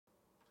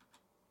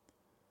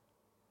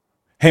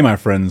Hey, my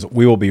friends,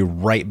 we will be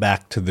right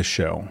back to the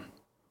show.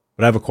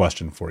 But I have a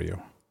question for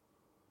you.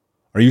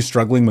 Are you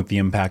struggling with the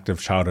impact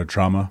of childhood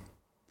trauma?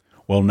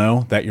 Well,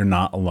 know that you're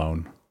not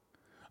alone.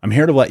 I'm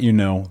here to let you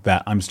know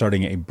that I'm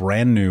starting a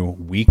brand new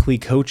weekly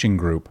coaching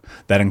group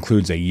that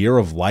includes a year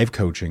of live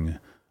coaching,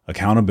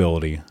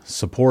 accountability,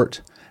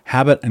 support,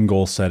 habit and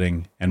goal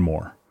setting, and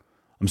more.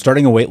 I'm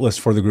starting a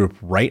waitlist for the group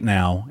right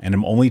now, and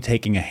I'm only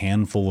taking a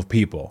handful of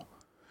people.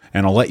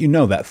 And I'll let you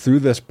know that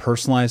through this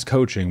personalized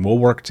coaching, we'll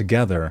work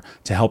together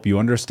to help you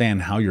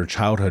understand how your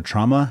childhood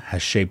trauma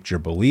has shaped your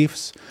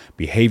beliefs,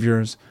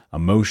 behaviors,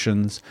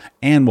 emotions,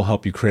 and will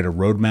help you create a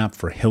roadmap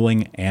for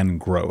healing and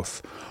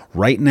growth.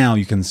 Right now,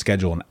 you can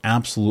schedule an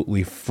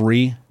absolutely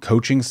free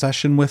coaching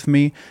session with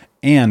me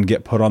and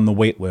get put on the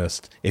wait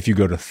list if you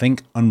go to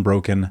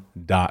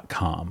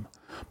thinkunbroken.com.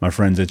 My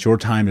friends, it's your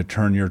time to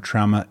turn your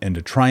trauma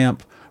into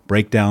triumph,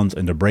 breakdowns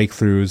into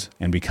breakthroughs,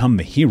 and become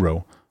the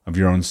hero of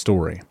your own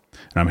story.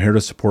 And I'm here to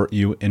support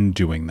you in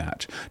doing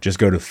that. Just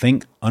go to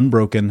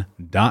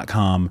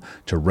thinkunbroken.com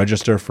to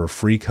register for a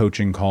free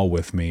coaching call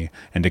with me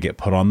and to get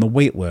put on the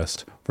wait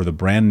list for the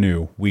brand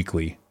new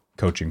weekly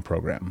coaching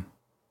program.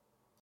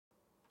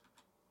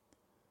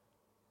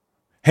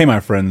 Hey,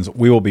 my friends,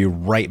 we will be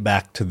right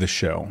back to the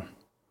show.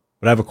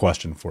 But I have a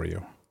question for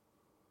you.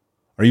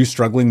 Are you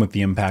struggling with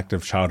the impact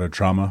of childhood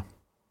trauma?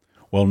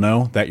 Well,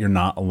 know that you're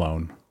not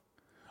alone.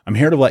 I'm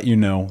here to let you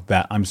know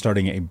that I'm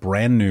starting a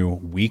brand new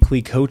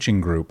weekly coaching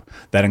group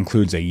that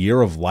includes a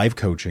year of live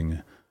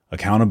coaching,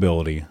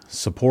 accountability,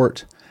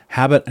 support,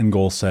 habit and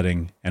goal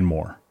setting, and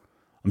more.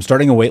 I'm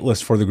starting a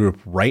waitlist for the group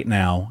right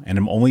now, and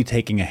I'm only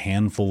taking a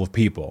handful of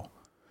people.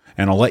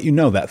 And I'll let you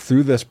know that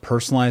through this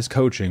personalized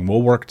coaching,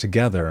 we'll work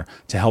together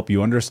to help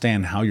you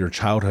understand how your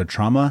childhood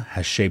trauma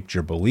has shaped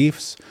your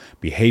beliefs,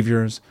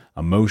 behaviors,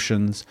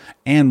 emotions,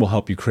 and will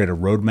help you create a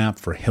roadmap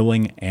for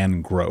healing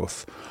and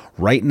growth.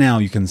 Right now,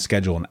 you can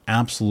schedule an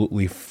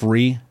absolutely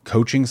free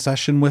coaching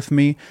session with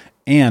me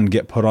and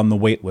get put on the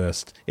wait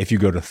list if you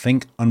go to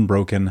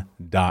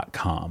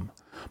thinkunbroken.com.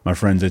 My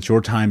friends, it's your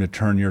time to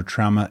turn your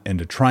trauma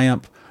into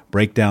triumph,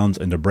 breakdowns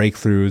into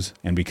breakthroughs,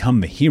 and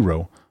become the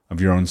hero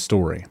of your own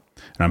story.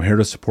 And I'm here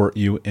to support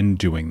you in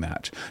doing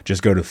that.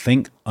 Just go to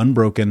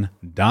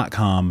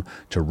thinkunbroken.com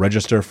to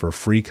register for a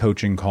free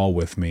coaching call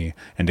with me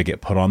and to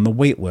get put on the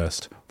wait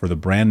list for the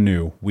brand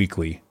new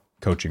weekly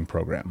coaching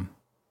program.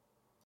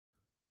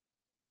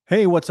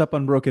 Hey, what's up,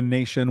 Unbroken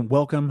Nation?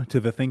 Welcome to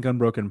the Think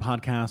Unbroken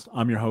podcast.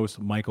 I'm your host,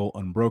 Michael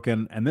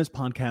Unbroken, and this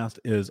podcast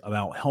is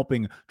about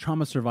helping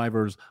trauma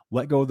survivors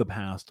let go of the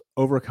past,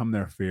 overcome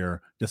their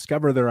fear,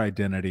 discover their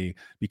identity,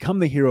 become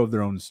the hero of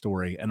their own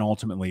story, and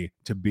ultimately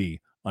to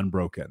be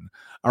unbroken.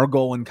 Our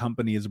goal in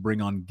company is to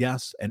bring on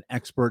guests and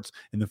experts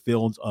in the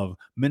fields of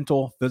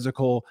mental,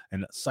 physical,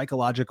 and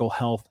psychological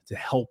health to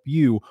help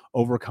you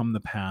overcome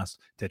the past,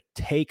 to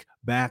take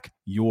back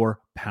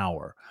your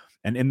power.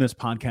 And in this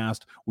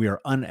podcast, we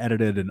are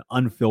unedited and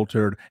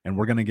unfiltered, and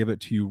we're going to give it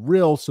to you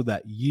real so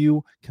that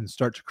you can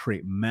start to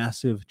create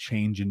massive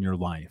change in your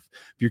life.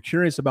 If you're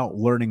curious about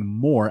learning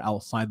more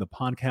outside the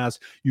podcast,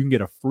 you can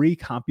get a free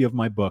copy of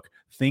my book,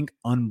 Think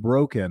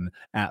Unbroken,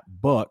 at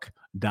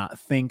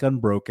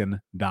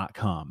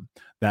book.thinkunbroken.com.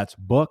 That's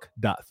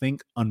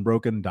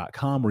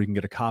book.thinkunbroken.com, where you can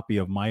get a copy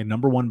of my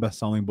 #1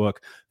 best-selling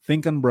book,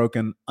 Think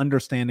Unbroken: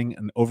 Understanding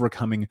and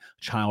Overcoming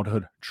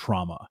Childhood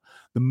Trauma.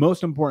 The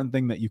most important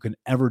thing that you can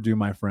ever do,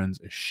 my friends,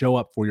 is show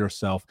up for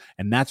yourself,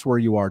 and that's where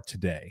you are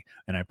today.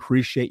 And I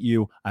appreciate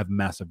you. I have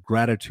massive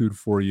gratitude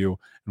for you.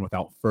 And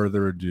without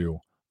further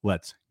ado,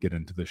 let's get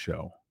into the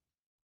show.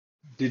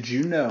 Did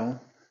you know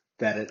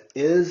that it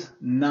is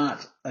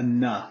not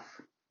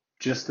enough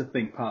just to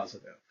think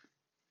positive?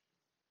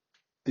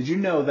 Did you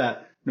know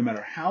that no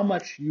matter how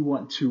much you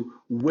want to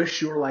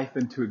wish your life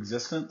into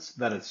existence,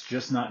 that it's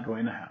just not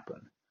going to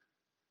happen?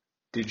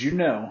 Did you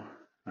know,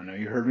 I know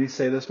you heard me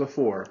say this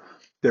before,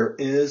 there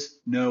is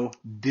no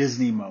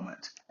Disney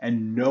moment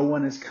and no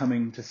one is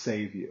coming to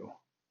save you?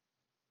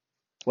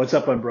 What's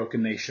up,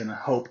 Unbroken Nation? I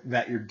hope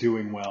that you're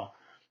doing well.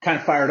 Kind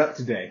of fired up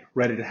today,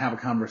 ready to have a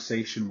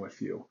conversation with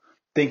you,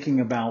 thinking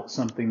about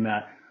something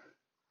that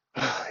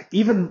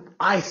even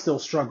I still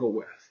struggle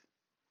with.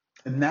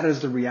 And that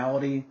is the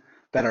reality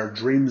that our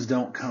dreams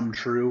don't come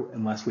true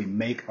unless we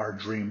make our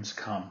dreams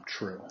come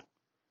true.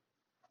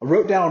 I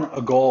wrote down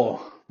a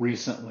goal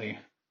recently.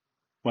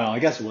 Well, I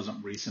guess it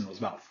wasn't recent. It was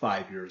about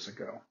 5 years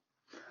ago.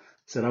 I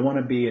said, I want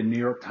to be a New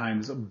York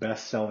Times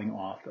best-selling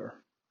author.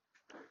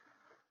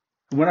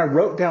 When I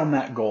wrote down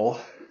that goal,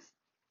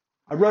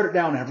 I wrote it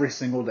down every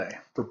single day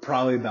for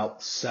probably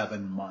about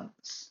 7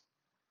 months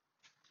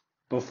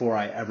before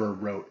I ever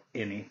wrote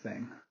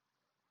anything.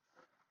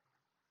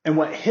 And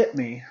what hit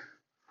me,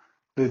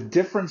 the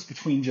difference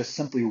between just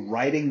simply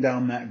writing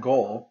down that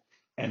goal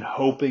and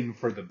hoping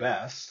for the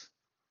best,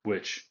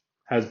 which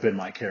has been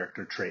my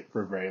character trait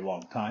for a very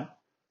long time,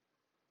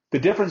 the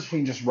difference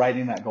between just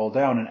writing that goal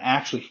down and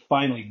actually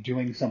finally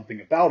doing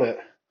something about it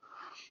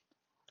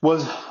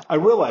was I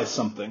realized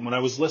something when I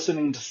was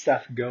listening to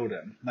Seth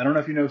Godin. I don't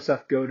know if you know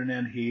Seth Godin.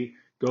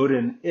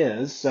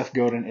 Seth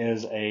Godin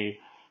is a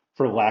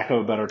for lack of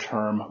a better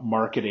term,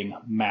 marketing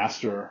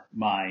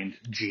mastermind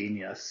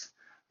genius,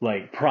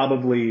 like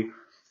probably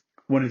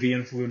one of the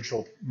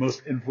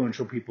most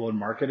influential people in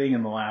marketing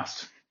in the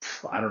last,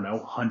 I don't know,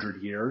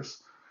 100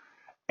 years.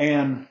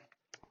 And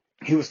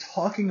he was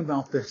talking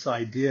about this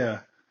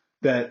idea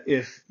that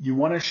if you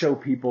want to show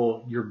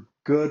people your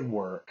good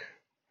work,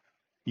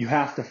 you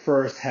have to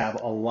first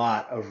have a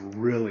lot of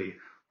really,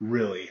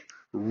 really,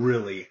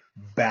 really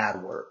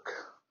bad work.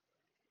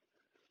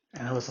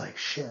 And I was like,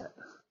 shit,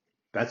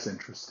 that's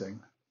interesting.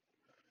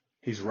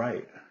 He's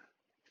right.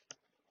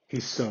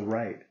 He's so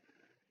right.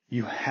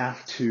 You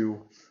have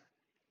to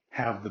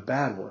have the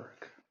bad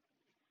work.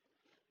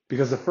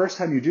 Because the first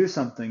time you do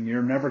something,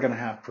 you're never going to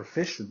have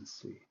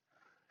proficiency.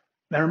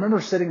 And I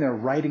remember sitting there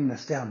writing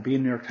this down, be a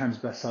New York Times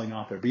bestselling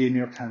author, be a New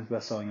York Times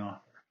bestselling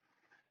author,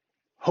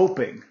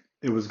 hoping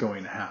it was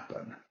going to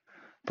happen.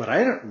 But I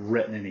hadn't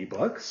written any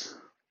books.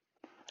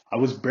 I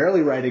was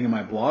barely writing in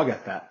my blog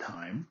at that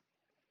time.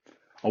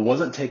 I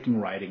wasn't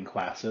taking writing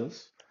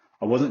classes.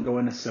 I wasn't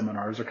going to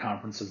seminars or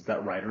conferences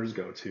that writers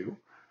go to.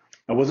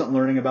 I wasn't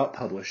learning about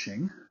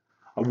publishing.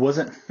 I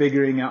wasn't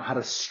figuring out how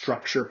to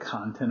structure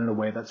content in a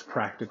way that's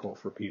practical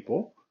for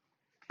people.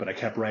 But I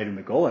kept writing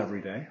the goal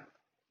every day.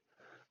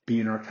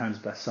 Be a New York Times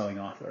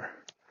bestselling author.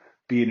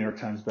 Be a New York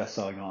Times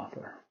bestselling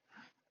author.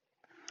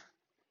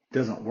 It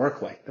doesn't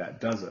work like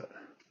that, does it?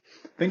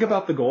 Think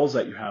about the goals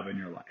that you have in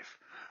your life.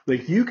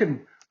 Like, you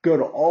can go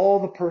to all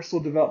the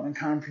personal development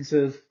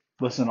conferences,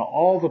 listen to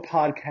all the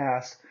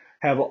podcasts,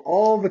 have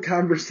all the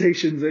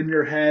conversations in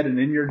your head and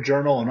in your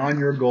journal and on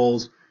your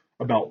goals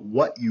about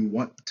what you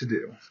want to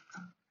do.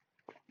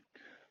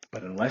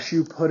 But unless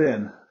you put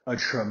in a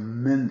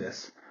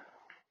tremendous,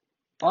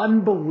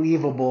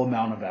 unbelievable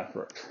amount of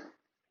effort,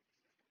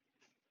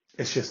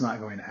 it's just not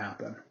going to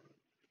happen.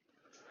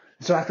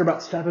 So after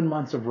about 7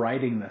 months of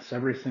writing this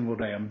every single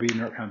day, I'm being a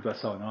New York Times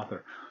bestselling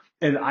author.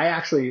 And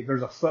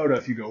there's a photo,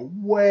 if you go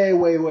way,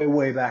 way, way,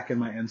 way back in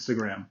my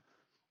Instagram,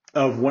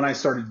 of when I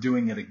started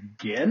doing it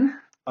again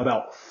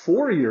about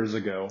 4 years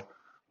ago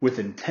with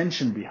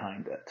intention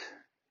behind it.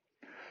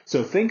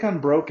 So Think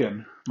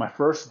Unbroken, my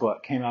first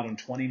book, came out in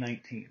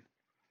 2019.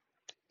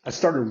 I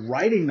started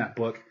writing that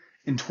book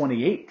in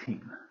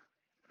 2018.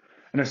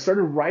 And I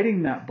started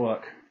writing that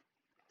book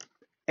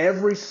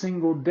every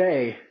single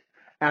day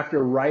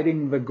after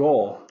writing the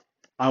goal,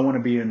 I want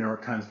to be a New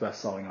York Times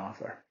bestselling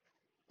author.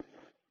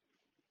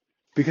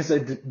 Because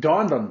it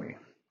dawned on me,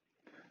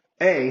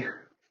 I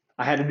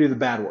had to do the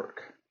bad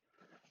work.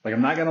 Like,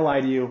 I'm not going to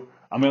lie to you.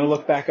 I'm going to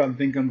look back on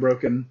Think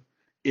Unbroken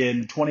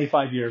in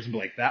 25 years and be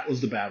like, that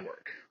was the bad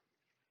work.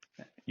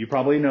 You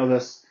probably know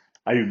this.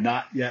 I do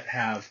not yet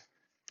have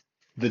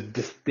the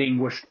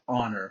distinguished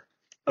honor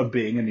of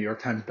being a New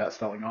York Times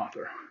bestselling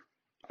author.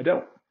 I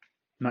don't.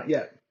 Not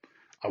yet.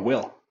 I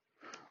will.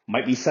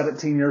 Might be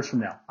 17 years from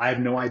now. I have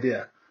no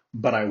idea,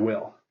 but I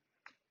will.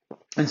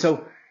 And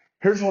so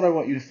here's what I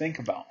want you to think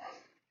about.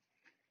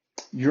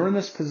 You're in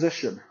this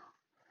position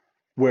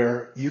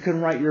where you can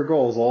write your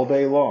goals all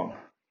day long.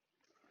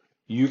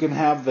 You can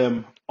have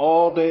them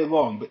all day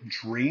long, but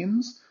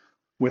dreams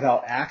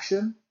without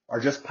action are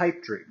just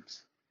pipe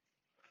dreams.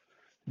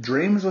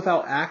 Dreams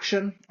without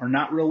action are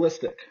not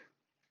realistic.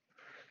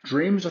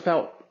 Dreams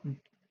without,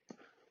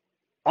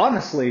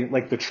 honestly,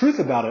 like, the truth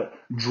about it,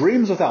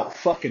 dreams without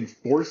fucking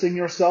forcing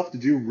yourself to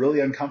do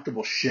really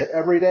uncomfortable shit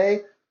every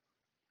day,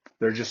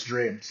 they're just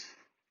dreams.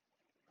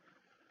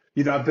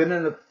 You know, I've been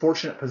in a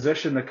fortunate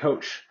position to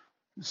coach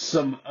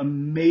some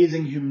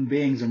amazing human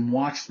beings and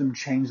watch them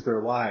change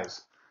their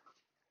lives.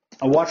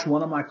 I watched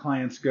one of my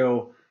clients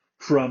go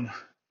from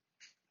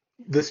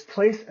this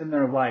place in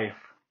their life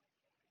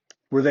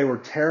where they were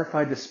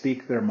terrified to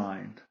speak their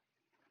mind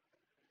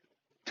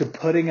to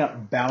putting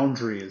up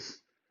boundaries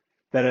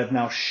that have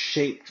now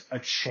shaped a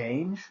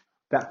change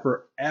that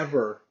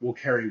forever will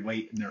carry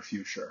weight in their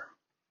future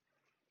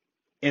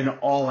in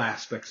all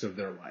aspects of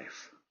their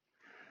life.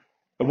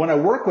 And when I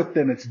work with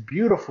them, it's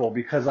beautiful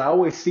because I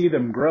always see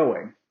them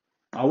growing.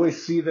 I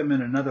always see them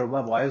in another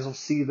level. I always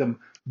see them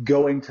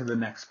going to the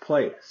next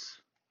place.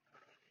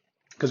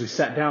 Because we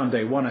sat down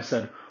day one, I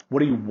said, what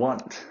do you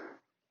want?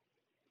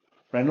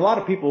 Right? And a lot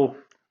of people,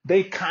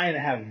 they kind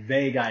of have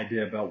vague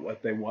idea about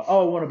what they want.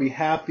 Oh, I want to be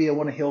happy. I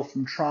want to heal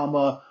from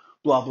trauma,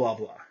 blah, blah,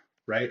 blah.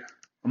 Right?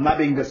 I'm not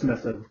being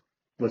dismissive.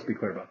 Let's be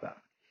clear about that.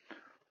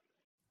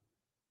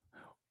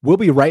 We'll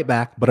be right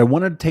back, but I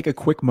wanted to take a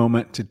quick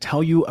moment to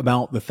tell you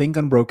about the Think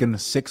Unbroken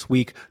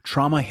 6-week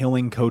trauma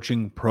healing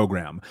coaching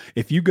program.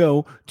 If you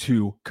go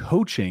to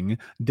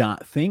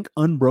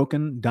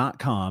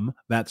coaching.thinkunbroken.com,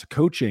 that's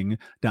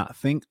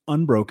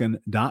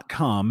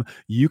coaching.thinkunbroken.com,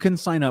 you can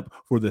sign up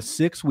for the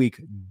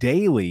 6-week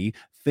daily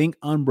Think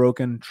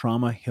Unbroken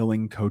Trauma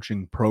Healing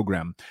Coaching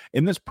Program.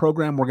 In this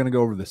program, we're going to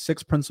go over the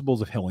 6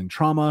 principles of healing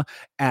trauma,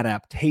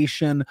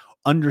 adaptation,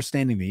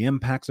 understanding the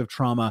impacts of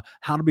trauma,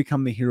 how to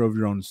become the hero of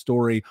your own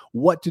story,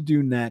 what to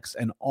do next,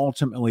 and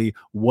ultimately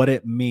what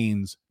it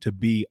means to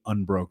be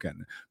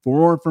unbroken. For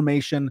more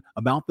information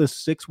about this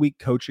 6-week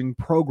coaching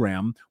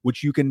program,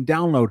 which you can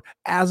download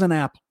as an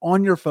app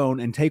on your phone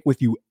and take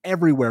with you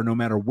everywhere, no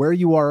matter where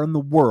you are in the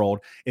world,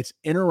 it's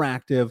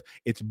interactive.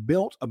 It's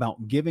built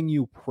about giving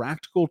you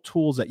practical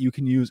tools that you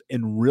can use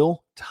in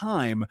real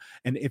time.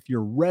 And if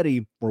you're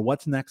ready for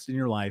what's next in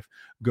your life,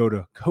 go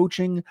to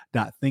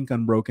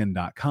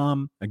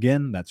coaching.thinkunbroken.com.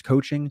 Again, that's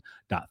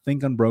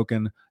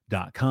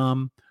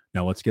coaching.thinkunbroken.com.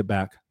 Now let's get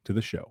back to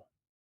the show.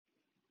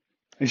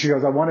 And she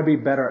goes, I want to be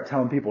better at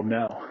telling people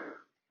no.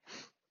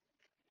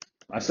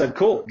 I said,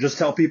 cool, just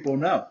tell people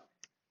no.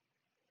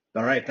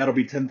 All right, that'll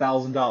be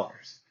 $10,000.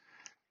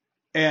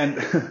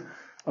 And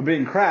I'm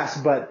being crass,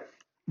 but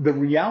the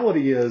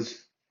reality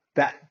is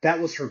that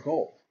was her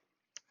goal.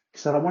 She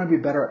said, I want to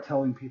be better at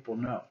telling people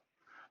no.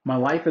 My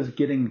life is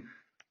getting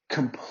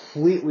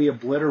completely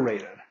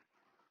obliterated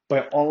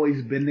by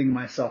always bending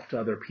myself to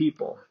other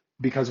people.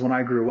 Because when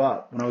I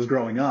was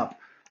growing up,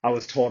 I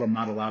was told I'm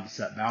not allowed to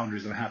set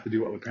boundaries and I have to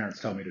do what my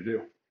parents tell me to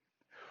do.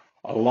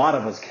 A lot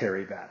of us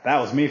carry that.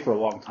 That was me for a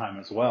long time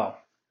as well.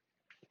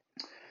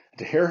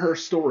 To hear her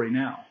story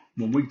now,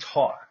 when we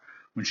talk,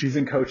 when she's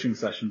in coaching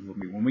sessions with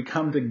me, when we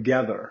come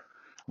together,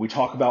 we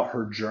talk about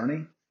her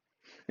journey,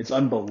 it's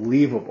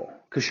unbelievable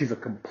because she's a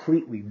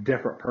completely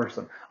different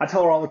person. I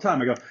tell her all the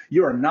time, I go,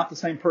 you are not the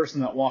same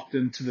person that walked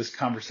into this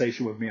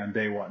conversation with me on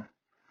day one.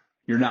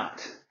 You're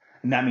not.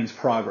 And that means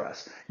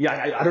progress.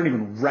 Yeah, I don't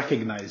even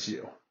recognize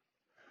you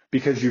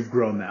because you've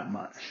grown that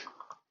much.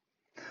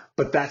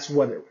 But that's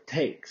what it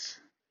takes.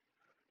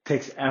 It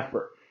takes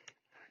effort,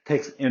 it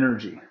takes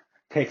energy,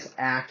 it takes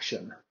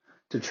action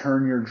to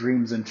turn your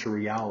dreams into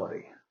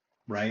reality,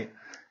 right?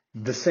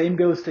 The same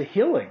goes to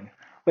healing.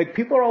 Like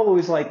people are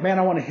always like, man,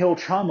 I want to heal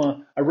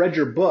trauma. I read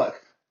your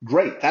book.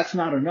 Great. That's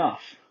not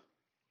enough.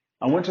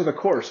 I went to the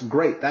course.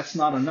 Great. That's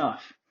not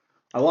enough.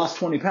 I lost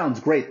 20 pounds.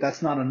 Great.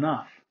 That's not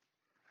enough.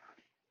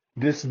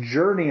 This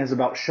journey is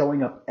about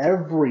showing up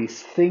every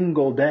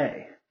single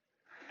day.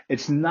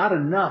 It's not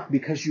enough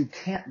because you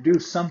can't do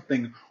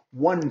something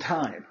one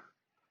time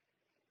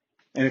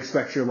and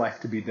expect your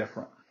life to be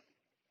different.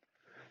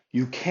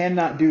 You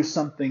cannot do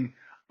something,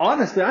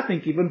 honestly, I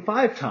think even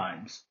 5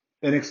 times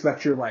and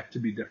expect your life to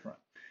be different.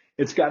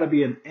 It's got to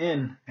be an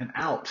in and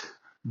out,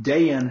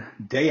 day in,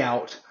 day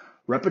out,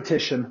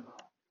 repetition,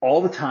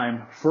 all the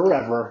time,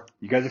 forever.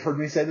 You guys have heard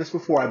me say this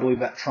before. I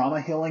believe that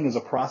trauma healing is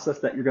a process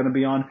that you're going to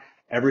be on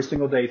every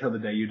single day till the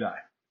day you die.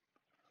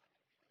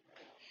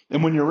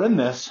 And when you're in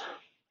this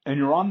and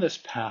you're on this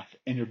path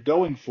and you're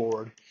going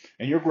forward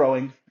and you're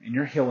growing and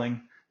you're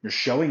healing, you're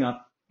showing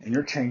up and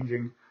you're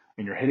changing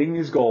and you're hitting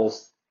these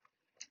goals,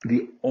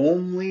 the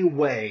only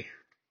way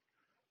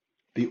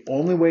to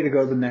go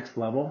to the next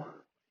level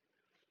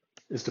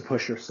is to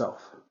push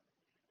yourself.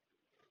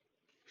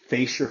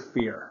 Face your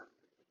fear.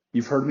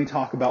 You've heard me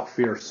talk about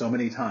fear so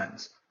many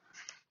times.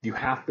 You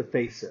have to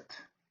face it.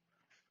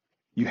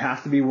 You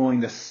have to be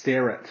willing to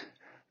stare it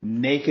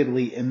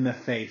nakedly in the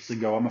face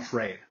and go, I'm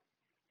afraid.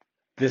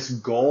 This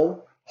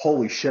goal,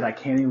 holy shit, I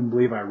can't even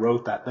believe I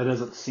wrote that. That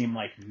doesn't seem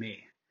like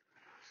me.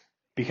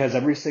 Because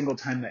every single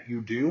time that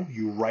you do,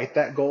 you write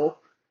that goal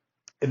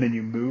and then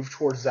you move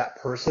towards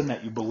that person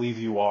that you believe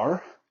you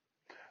are,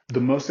 the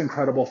most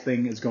incredible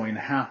thing is going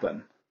to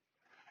happen.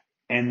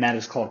 And that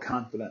is called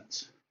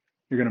confidence.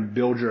 You're going to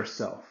build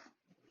yourself.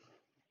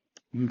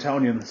 I'm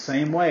telling you, in the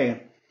same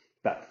way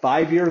that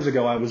 5 years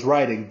ago I was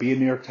writing, be a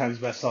New York Times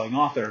bestselling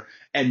author,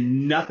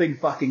 and nothing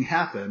fucking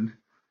happened,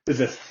 is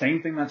the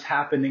same thing that's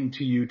happening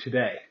to you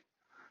today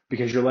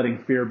because you're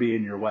letting fear be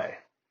in your way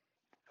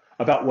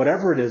about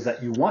whatever it is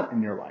that you want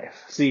in your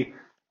life. See,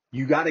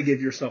 you got to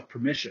give yourself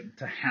permission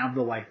to have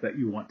the life that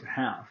you want to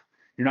have.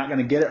 You're not going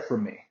to get it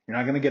from me. You're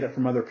not going to get it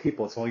from other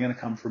people. It's only going to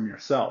come from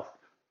yourself.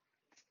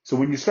 So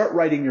when you start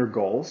writing your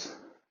goals,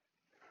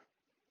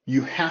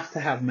 you have to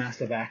have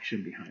massive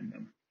action behind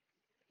them.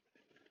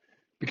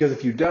 Because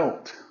if you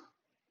don't,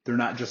 they're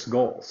not just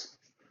goals.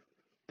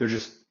 They're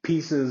just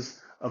pieces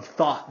of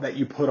thought that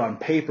you put on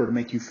paper to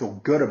make you feel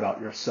good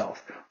about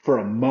yourself for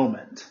a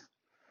moment.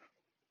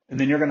 And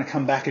then you're going to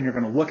come back and you're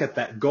going to look at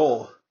that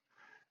goal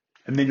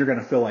and then you're going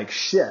to feel like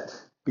shit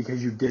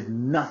because you did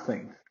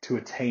nothing to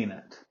attain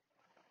it.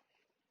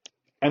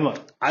 And look,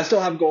 I still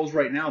have goals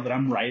right now that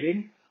I'm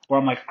writing where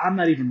I'm like, I'm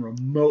not even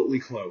remotely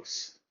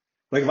close.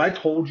 Like if I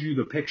told you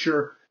the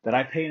picture that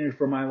I painted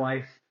for my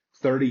life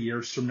 30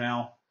 years from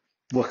now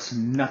looks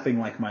nothing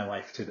like my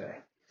life today.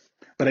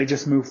 But I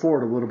just move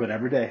forward a little bit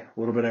every day, a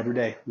little bit every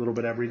day, a little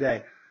bit every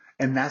day.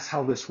 And that's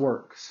how this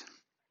works.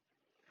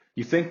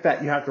 You think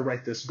that you have to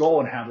write this goal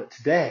and have it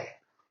today.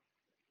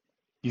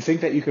 You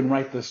think that you can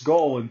write this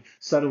goal and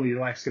suddenly your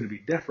life's going to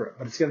be different,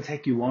 but it's going to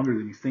take you longer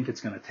than you think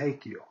it's going to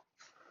take you.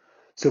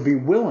 So be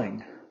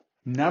willing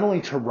not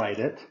only to write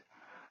it,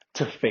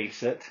 to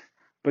face it,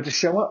 but to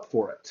show up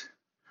for it.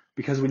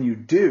 Because when you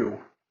do,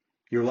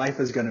 your life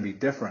is going to be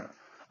different.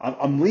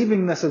 I'm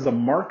leaving this as a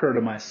marker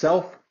to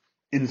myself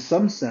in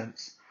some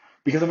sense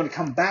Because I'm going to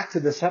come back to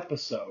this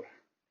episode.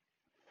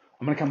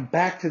 I'm going to come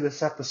back to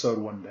this episode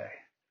one day.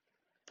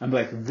 I'm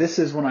like, this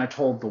is when I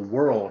told the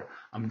world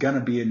I'm going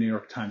to be a New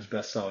York Times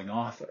bestselling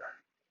author.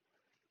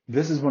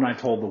 This is when I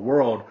told the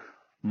world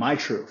my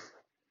truth.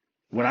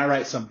 When I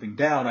write something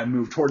down, I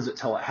move towards it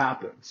till it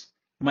happens.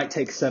 It might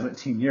take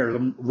 17 years.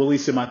 I'm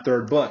releasing my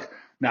third book,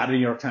 not a New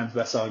York Times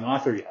bestselling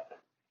author yet.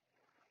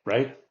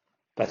 Right?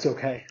 That's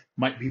okay.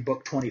 Might be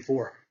book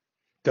 24.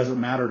 Doesn't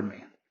matter to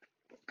me.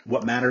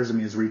 What matters to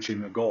me is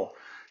reaching the goal,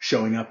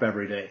 showing up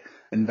every day,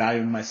 and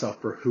valuing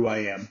myself for who I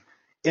am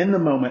in the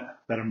moment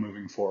that I'm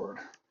moving forward.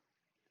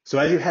 So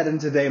as you head in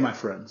today, my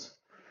friends,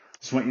 I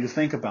just want you to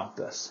think about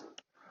this.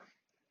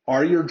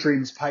 Are your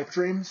dreams pipe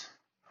dreams,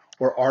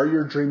 or are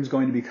your dreams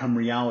going to become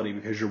reality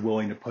because you're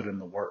willing to put in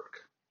the work?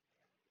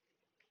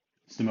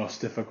 It's the most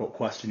difficult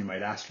question you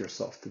might ask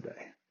yourself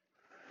today.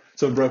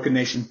 So Unbroken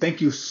Nation, thank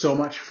you so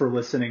much for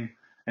listening,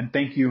 and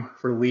thank you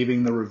for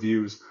leaving the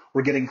reviews.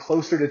 We're getting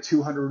closer to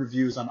 200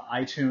 reviews on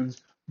iTunes.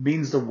 It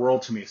means the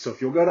world to me. So if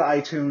you'll go to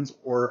iTunes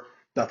or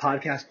the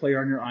podcast player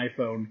on your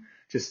iPhone,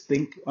 just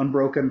think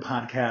Unbroken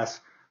Podcast,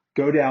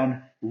 go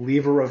down,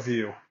 leave a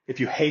review. If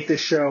you hate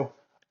this show,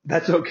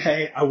 that's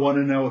okay. I want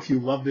to know. If you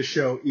love the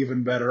show,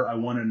 even better. I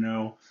want to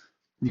know.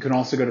 You can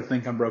also go to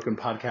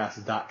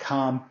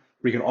thinkunbrokenpodcast.com,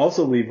 where you can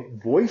also leave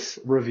voice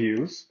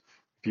reviews.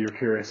 If you're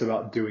curious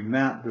about doing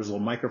that, there's a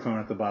little microphone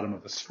at the bottom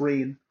of the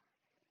screen.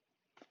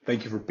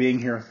 Thank you for being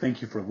here.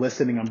 Thank you for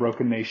listening,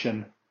 Unbroken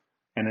Nation.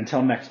 And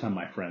until next time,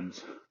 my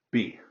friends,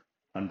 be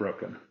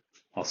unbroken.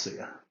 I'll see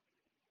ya.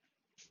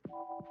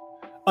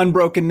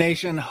 Unbroken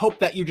Nation, hope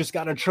that you just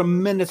got a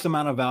tremendous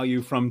amount of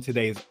value from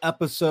today's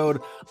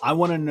episode. I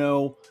want to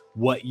know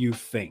what you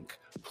think.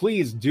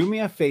 Please do me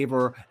a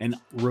favor and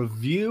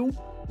review,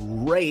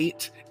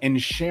 rate,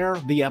 and share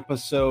the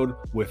episode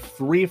with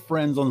 3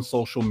 friends on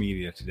social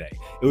media today.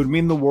 It would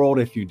mean the world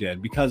if you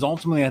did, because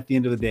ultimately at the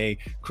end of the day,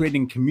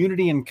 creating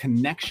community and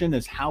connection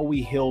is how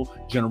we heal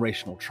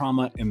generational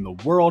trauma in the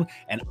world.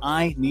 And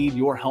I need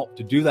your help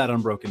to do that,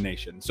 Unbroken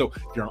Nation. So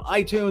if you're on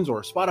iTunes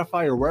or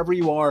Spotify or wherever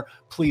you are,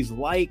 please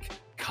like,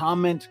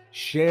 comment,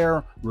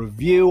 share,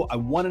 review. I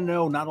want to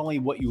know not only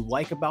what you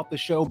like about the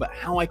show, but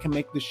how I can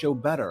make the show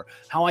better,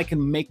 how I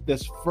can make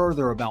this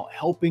further about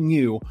helping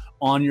you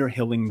on your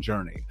healing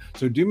journey.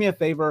 So do me a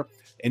favor,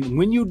 and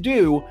when you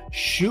do,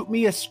 shoot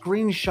me a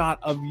screenshot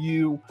of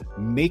you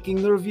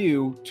making the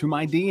review to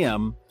my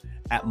DM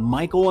at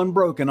Michael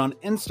Unbroken on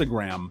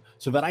Instagram,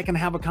 so that I can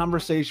have a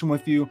conversation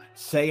with you,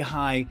 say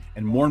hi,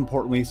 and more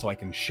importantly, so I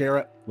can share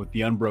it with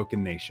the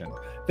Unbroken Nation.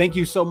 Thank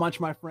you so much,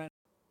 my friend.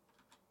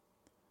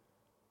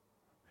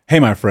 Hey,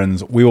 my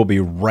friends, we will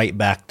be right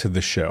back to the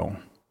show,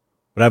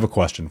 but I have a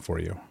question for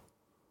you.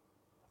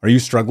 Are you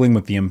struggling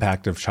with the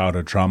impact of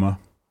childhood trauma?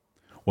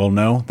 Well,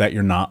 know that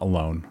you're not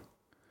alone.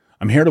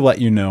 I'm here to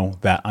let you know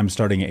that I'm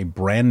starting a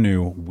brand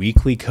new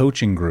weekly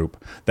coaching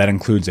group that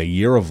includes a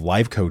year of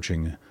live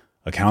coaching,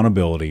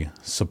 accountability,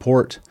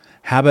 support,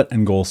 habit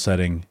and goal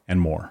setting, and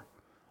more.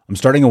 I'm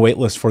starting a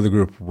waitlist for the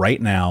group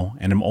right now,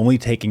 and I'm only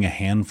taking a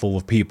handful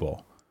of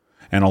people.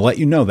 And I'll let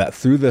you know that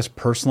through this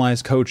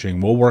personalized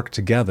coaching, we'll work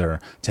together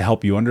to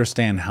help you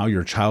understand how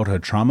your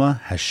childhood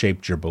trauma has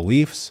shaped your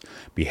beliefs,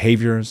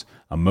 behaviors,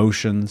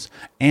 emotions,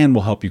 and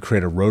will help you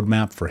create a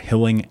roadmap for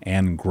healing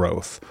and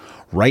growth.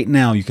 Right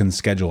now, you can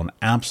schedule an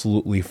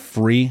absolutely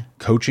free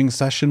coaching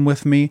session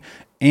with me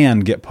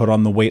and get put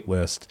on the wait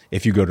list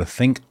if you go to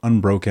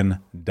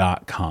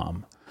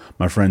thinkunbroken.com.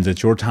 My friends,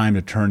 it's your time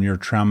to turn your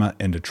trauma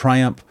into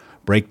triumph,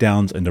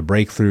 breakdowns into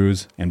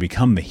breakthroughs, and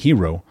become the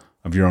hero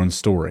of your own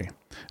story.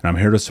 And I'm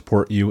here to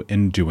support you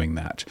in doing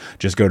that.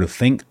 Just go to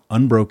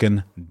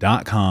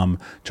thinkunbroken.com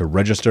to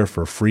register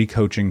for a free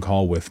coaching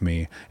call with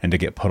me and to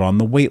get put on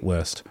the wait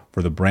list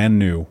for the brand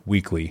new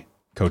weekly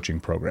coaching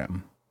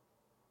program.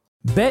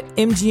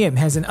 BetMGM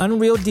has an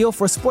unreal deal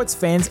for sports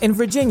fans in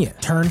Virginia.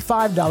 Turn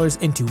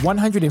 $5 into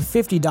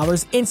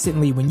 $150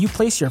 instantly when you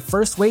place your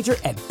first wager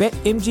at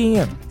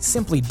BetMGM.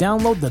 Simply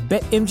download the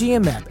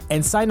BetMGM app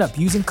and sign up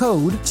using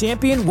code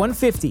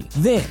Champion150.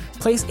 Then,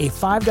 place a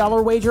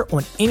 $5 wager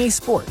on any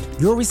sport.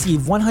 You'll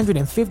receive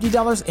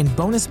 $150 in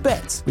bonus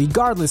bets,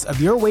 regardless of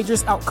your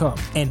wager's outcome.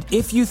 And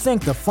if you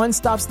think the fun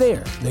stops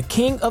there, the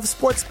King of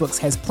Sportsbooks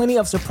has plenty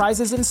of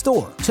surprises in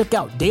store. Check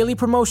out daily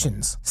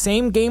promotions,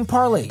 same-game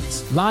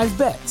parlays, live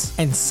bets,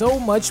 and so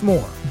much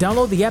more.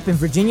 Download the app in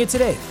Virginia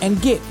today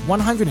and get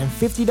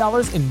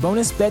 $150 in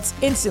bonus bets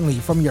instantly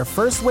from your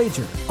first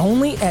wager.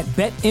 Only at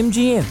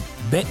BetMGM.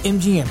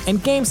 BetMGM and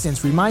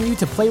GameSense remind you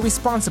to play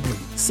responsibly.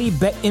 See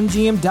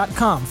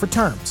BetMGM.com for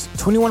terms.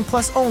 21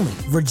 plus only.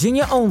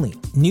 Virginia only.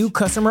 New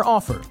customer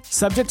offer.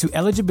 Subject to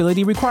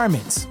eligibility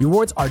requirements.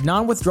 Rewards are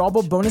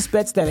non-withdrawable bonus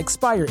bets that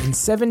expire in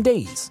 7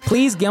 days.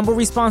 Please gamble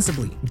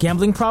responsibly.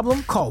 Gambling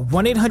problem? Call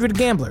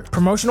 1-800-GAMBLER.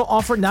 Promotional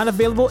offer not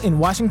available in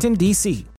Washington, D.C.